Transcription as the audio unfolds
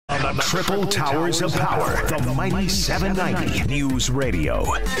From the Triple Towers of Power, the mighty 790 News Radio,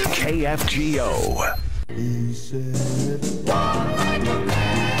 KFGO. He said, walk like a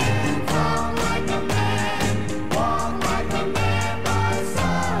man, talk like a man, walk like a man, my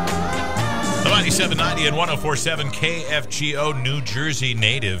son. The mighty 790 and 104.7 KFGO, New Jersey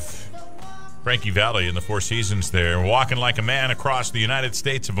native. Frankie Valli in the Four Seasons there, walking like a man across the United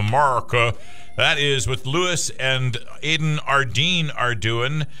States of America. That is what Lewis and Aiden Ardine are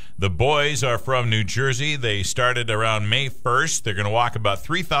doing. The boys are from New Jersey. They started around May 1st. They're going to walk about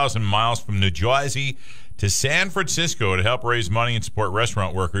 3,000 miles from New Jersey to San Francisco to help raise money and support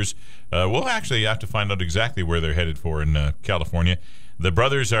restaurant workers. We'll actually have to find out exactly where they're headed for in California. The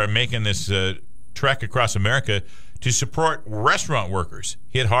brothers are making this trek across America to support restaurant workers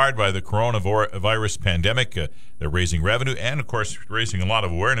hit hard by the coronavirus pandemic. They're raising revenue and, of course, raising a lot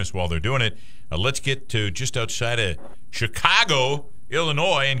of awareness while they're doing it. Let's get to just outside of Chicago,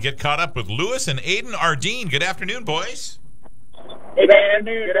 Illinois, and get caught up with Lewis and Aiden Ardine. Good afternoon, boys. Hey, good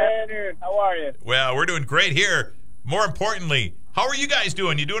afternoon. Good afternoon. How are you? Well, we're doing great here. More importantly, how are you guys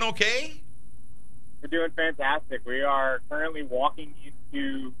doing? You doing okay? We're doing fantastic. We are currently walking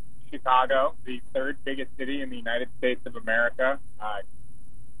into Chicago, the third biggest city in the United States of America.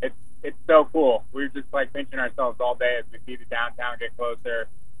 It's so cool. We're just like pinching ourselves all day as we see the downtown get closer.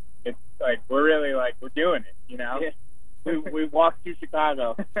 It's like we're really like we're doing it, you know. Yeah. We walked to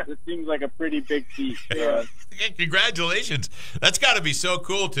Chicago. This seems like a pretty big feat. Congratulations! That's got to be so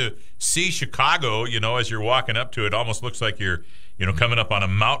cool to see Chicago. You know, as you're walking up to it, almost looks like you're coming up on a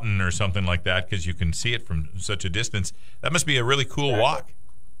mountain or something like that because you can see it from such a distance. That must be a really cool walk.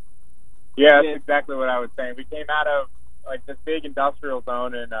 Yeah, that's exactly what I was saying. We came out of like this big industrial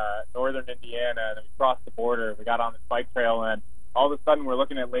zone in northern Indiana, and then we crossed the border. We got on this bike trail, and all of a sudden we're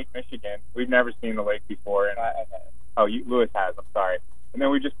looking at Lake Michigan. We've never seen the lake before. And Lewis has. I'm sorry. And then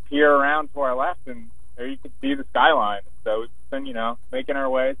we just peer around to our left, and there you can see the skyline. So it's been, making our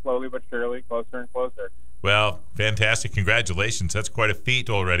way slowly but surely closer and closer. Well, fantastic! Congratulations. That's quite a feat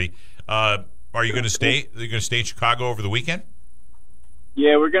already. Are you going to stay? Are you going to stay in Chicago over the weekend?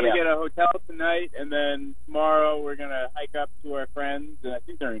 Yeah, we're going to get a hotel tonight, and then tomorrow we're going to hike up to our friends, and I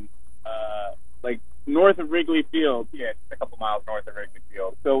think they're in, north of Wrigley Field. Yeah, just a couple miles north of Wrigley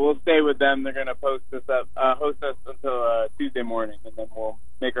Field. So we'll stay with them. They're going to host us until Tuesday morning, and then we'll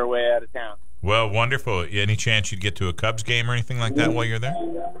make our way out of town. Well, wonderful. Any chance you'd get to a Cubs game or anything like that while you're there?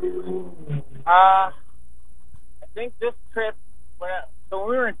 I think this trip, so when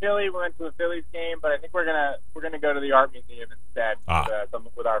we were in Philly, we went to a Phillies game, but I think we're gonna go to the art museum instead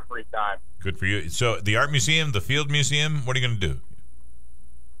with our free time. Good for you. So the art museum, the field museum, what are you going to do?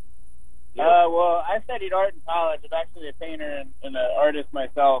 Well, I studied art in college. I'm actually a painter and an artist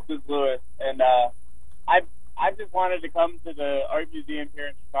myself. This is Lewis, and I've just wanted to come to the art museum here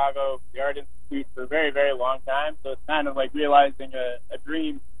in Chicago, the Art Institute, for a very, very long time. So it's kind of like realizing a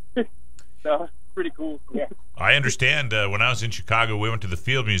dream. So it's pretty cool. Yeah. I understand. When I was in Chicago, we went to the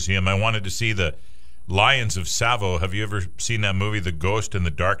Field Museum. I wanted to see the Lions of Savo. Have you ever seen that movie, The Ghost in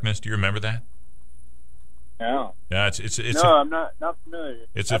the Darkness? Do you remember that? No. Yeah, I'm not familiar.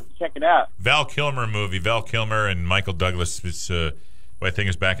 I have to check it out. Val Kilmer movie. Val Kilmer and Michael Douglas. It's I think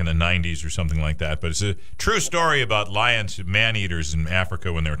it's back in the 90s or something like that. But it's a true story about lions, man-eaters in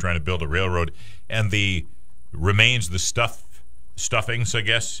Africa when they were trying to build a railroad, and the remains, the stuffings, I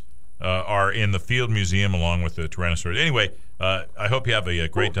guess, are in the Field Museum along with the Tyrannosaurus. Anyway, I hope you have a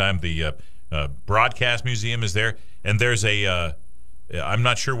great time. The Broadcast Museum is there, and there's I'm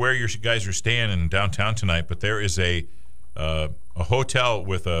not sure where you guys are staying in downtown tonight, but there is a hotel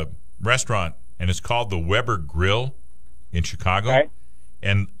with a restaurant, and it's called the Weber Grill in Chicago. Okay.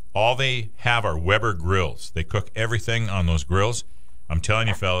 And all they have are Weber grills. They cook everything on those grills. I'm telling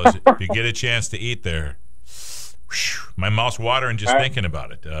you, fellas, if you get a chance to eat there, my mouth's watering just thinking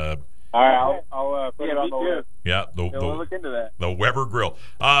about it. All right, I'll put it on the list. Yeah, we'll look into that. The Weber Grill.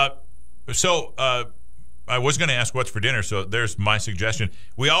 So I was going to ask what's for dinner, so there's my suggestion.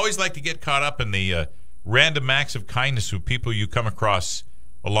 We always like to get caught up in the random acts of kindness of people you come across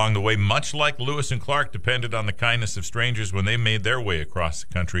along the way, much like Lewis and Clark depended on the kindness of strangers when they made their way across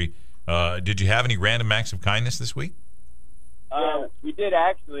the country. Did you have any random acts of kindness this week? We did,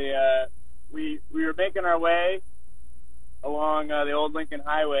 actually. We were making our way along the old Lincoln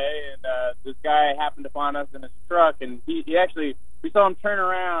Highway, and this guy happened upon us in his truck, and he actually, we saw him turn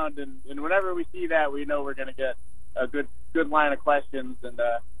around, and whenever we see that, we know we're going to get a good line of questions, and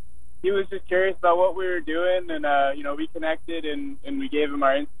he was just curious about what we were doing, and we connected, and we gave him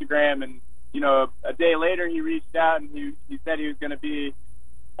our Instagram, and a day later he reached out, and he said he was going to be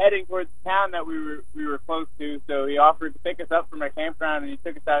heading towards the town that we were close to. So he offered to pick us up from our campground, and he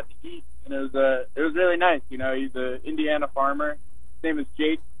took us out to eat. And it was really nice. You know, he's an Indiana farmer. His name is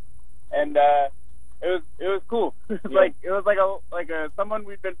Jake, and it was cool. It was like someone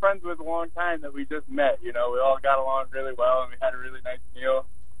we've been friends with a long time that we just met. You know, we all got along really well, and we had a really nice meal.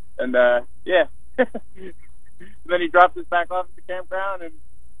 And yeah. And then he dropped us back off at the campground,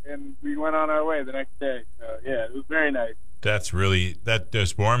 and we went on our way the next day. So yeah, it was very nice. That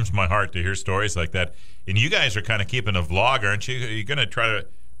just warms my heart to hear stories like that. And you guys are kind of keeping a vlog, aren't you? Are you going to try to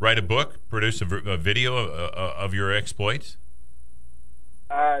write a book, produce a video of your exploits?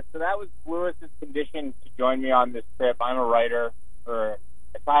 So that was Lewis's condition to join me on this trip. I'm a writer, or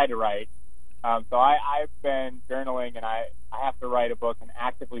I try to write. So I've been journaling, and I have to write a book and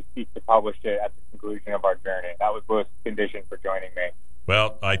actively seek to publish it at the conclusion of our journey. That was Lewis's condition for joining me.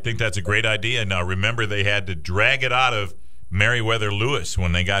 Well, I think that's a great idea. Now, remember, they had to drag it out of Meriwether Lewis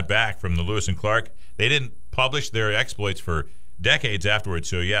when they got back from the Lewis and Clark. They didn't publish their exploits for decades afterwards.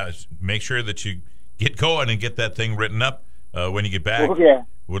 So, yeah, make sure that you get going and get that thing written up when you get back. Well, yeah.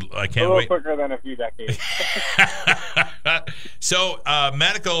 I can't wait. Quicker than a few decades. So,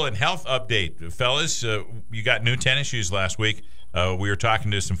 medical and health update. Fellas, you got new tennis shoes last week. We were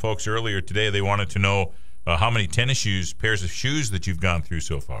talking to some folks earlier today. They wanted to know how many pairs of shoes that you've gone through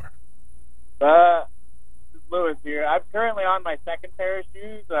so far. Lewis here. I'm currently on my second pair of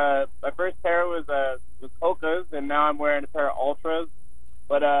shoes. My first pair was Hoka's, and now I'm wearing a pair of Ultras.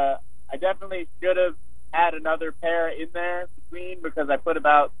 But I definitely should have had another pair in there between, because I put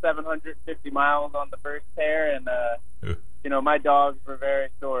about 750 miles on the first pair, and you know, my dogs were very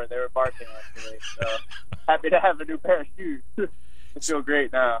sore. They were barking actually. So happy to have a new pair of shoes. I feel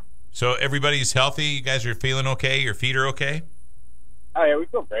great now. So everybody's healthy. You guys are feeling okay. Your feet are okay. Oh yeah, we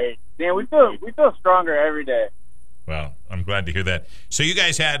feel great. Man, we feel stronger every day. Well, I'm glad to hear that. So you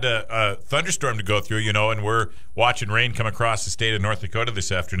guys had a thunderstorm to go through, you know, and we're watching rain come across the state of North Dakota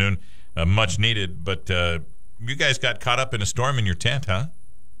this afternoon. Much needed, but you guys got caught up in a storm in your tent, huh?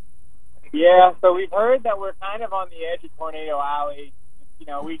 Yeah, so we've heard that we're kind of on the edge of Tornado Alley. You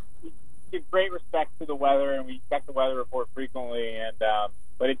know, we give great respect to the weather, and we check the weather report frequently, and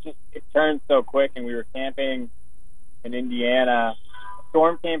but it turned so quick, and we were camping in Indiana. A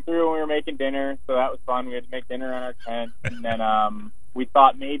storm came through, and we were making dinner, so that was fun. We had to make dinner on our tent, and then we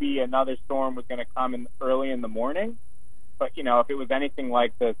thought maybe another storm was going to come early in the morning. But, you know, if it was anything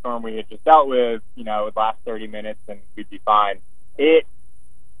like the storm we had just dealt with, you know, it would last 30 minutes and we'd be fine. It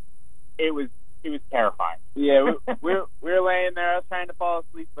was terrifying. Yeah, we were laying there. I was trying to fall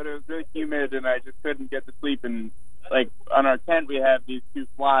asleep, but it was really humid, and I just couldn't get to sleep. And, like, on our tent, we have these two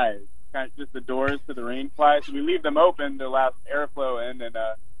flies, kind of just the doors to the rain flies. So we leave them open to allow airflow in, and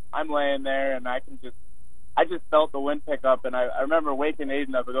I'm laying there, and I just felt the wind pick up, and I remember waking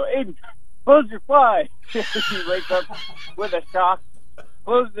Aiden up and go, Aiden, close your fly. He wakes up with a shock,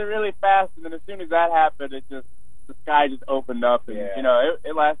 closes it really fast, and then as soon as that happened, the sky just opened up, and you know,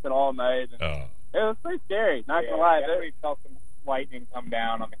 it lasted all night. And it was pretty scary, not gonna lie. We felt some lightning come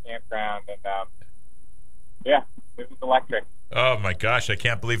down on the campground, and yeah, it was electric. Oh my gosh, I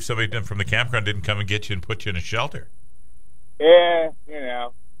can't believe somebody from the campground didn't come and get you and put you in a shelter. Yeah, you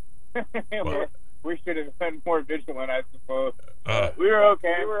know. Well, we should have been more vigilant, I suppose. We were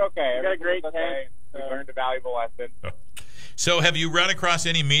okay. We got a great tent. We learned a valuable lesson. So have you run across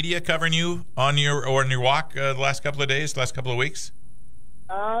any media covering you on your walk the last couple of days, last couple of weeks?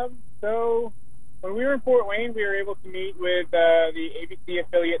 So when we were in Fort Wayne, we were able to meet with the ABC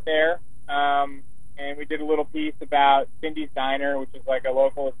affiliate there, and we did a little piece about Cindy's Diner, which is like a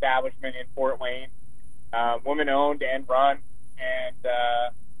local establishment in Fort Wayne, woman-owned and run, and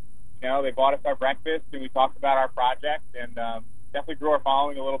you know, they bought us our breakfast, and we talked about our project, and definitely grew our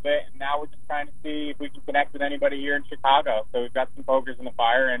following a little bit. And now we're just trying to see if we can connect with anybody here in Chicago. So we've got some pokers in the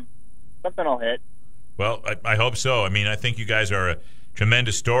fire, and something will hit. Well, I hope so. I mean, I think you guys are a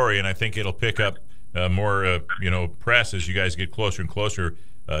tremendous story, and I think it'll pick up more, press as you guys get closer and closer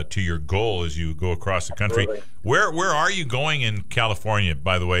to your goal as you go across the country. Absolutely. Where are you going in California,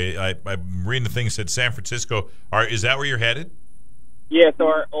 by the way? I'm reading the thing that said San Francisco. Is that where you're headed? Yeah, so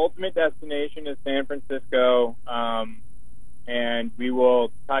our ultimate destination is San Francisco, and we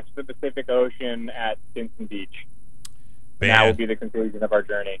will touch the Pacific Ocean at Stinson Beach. That will be the conclusion of our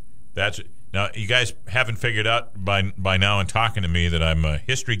journey. Now, you guys haven't figured out by now in talking to me that I'm a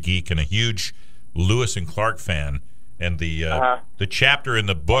history geek and a huge Lewis and Clark fan. And the chapter in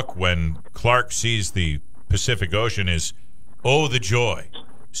the book when Clark sees the Pacific Ocean is, "Oh, the joy."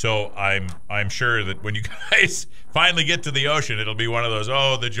 So I'm sure that when you guys finally get to the ocean, it'll be one of those,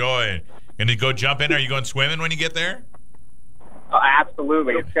 "Oh, the joy." And you go jump in. Are you going swimming when you get there? Oh,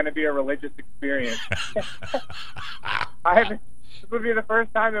 absolutely. It's going to be a religious experience. This would be the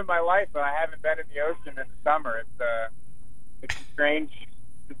first time in my life that I haven't been in the ocean in the summer. It's a strange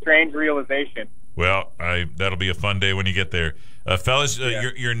realization. Well, that'll be a fun day when you get there. Fellas,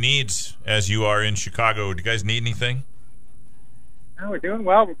 your needs as you are in Chicago, do you guys need anything? No, we're doing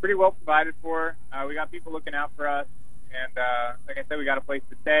well. We're pretty well provided for. We got people looking out for us. And like I said, we got a place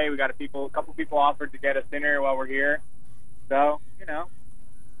to stay. We got a couple people offered to get us dinner while we're here. So,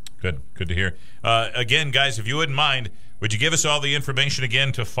 Good to hear. Again, guys, if you wouldn't mind, would you give us all the information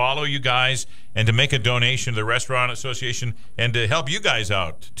again to follow you guys and to make a donation to the Restaurant Association and to help you guys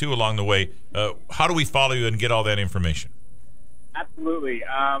out, too, along the way? How do we follow you and get all that information? Absolutely.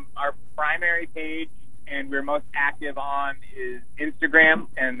 Our primary page and we're most active on is Instagram,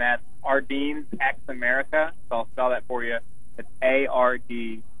 and that's Ardine's X America. So I'll spell that for you. It's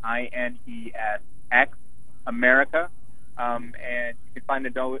ARDINES X America. And you can find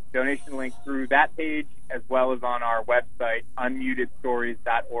the donation link through that page as well as on our website,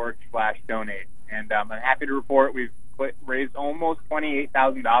 unmutedstories.org/donate. And I'm happy to report we've raised almost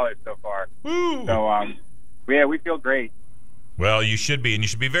 $28,000 so far. Woo! So, we feel great. Well, you should be, and you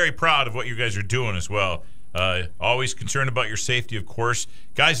should be very proud of what you guys are doing as well. Always concerned about your safety, of course.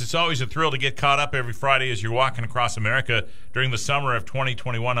 Guys, it's always a thrill to get caught up every Friday as you're walking across America during the summer of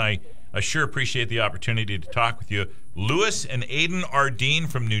 2021. I sure appreciate the opportunity to talk with you. Lewis and Aiden Ardine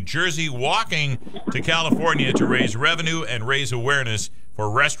from New Jersey walking to California to raise revenue and raise awareness for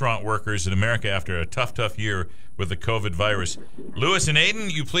restaurant workers in America after a tough year with the COVID virus. Lewis and Aiden,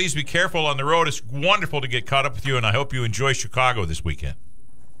 you please be careful on the road. It's wonderful to get caught up with you, and I hope you enjoy Chicago this weekend.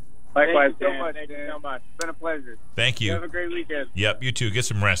 Likewise, Thank you so much. It's been a pleasure. Thank you. Have a great weekend. Yep, you too. Get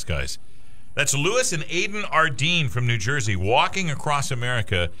some rest, guys. That's Lewis and Aiden Ardine from New Jersey walking across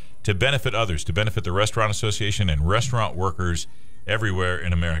America to benefit others, to benefit the Restaurant Association and restaurant workers everywhere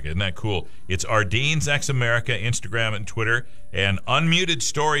in America. Isn't that cool? It's Ardine's X America, Instagram and Twitter, and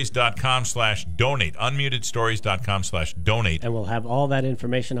unmutedstories.com/donate. Unmutedstories.com/donate. And we'll have all that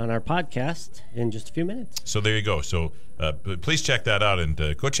information on our podcast in just a few minutes. So there you go. So please check that out and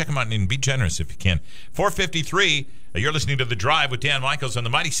go check them out and be generous if you can. 4:53. You're listening to The Drive with Dan Michaels on the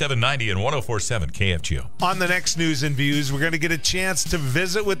Mighty 790 and 104.7 KFGO. On the next News and Views, we're going to get a chance to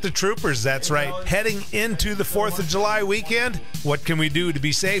visit with the troopers. That's right. Heading into the 4th of July weekend, what can we do to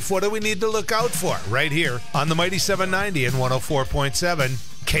be safe? What do we need to look out for? Right here on the Mighty 790 and 104.7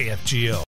 KFGO.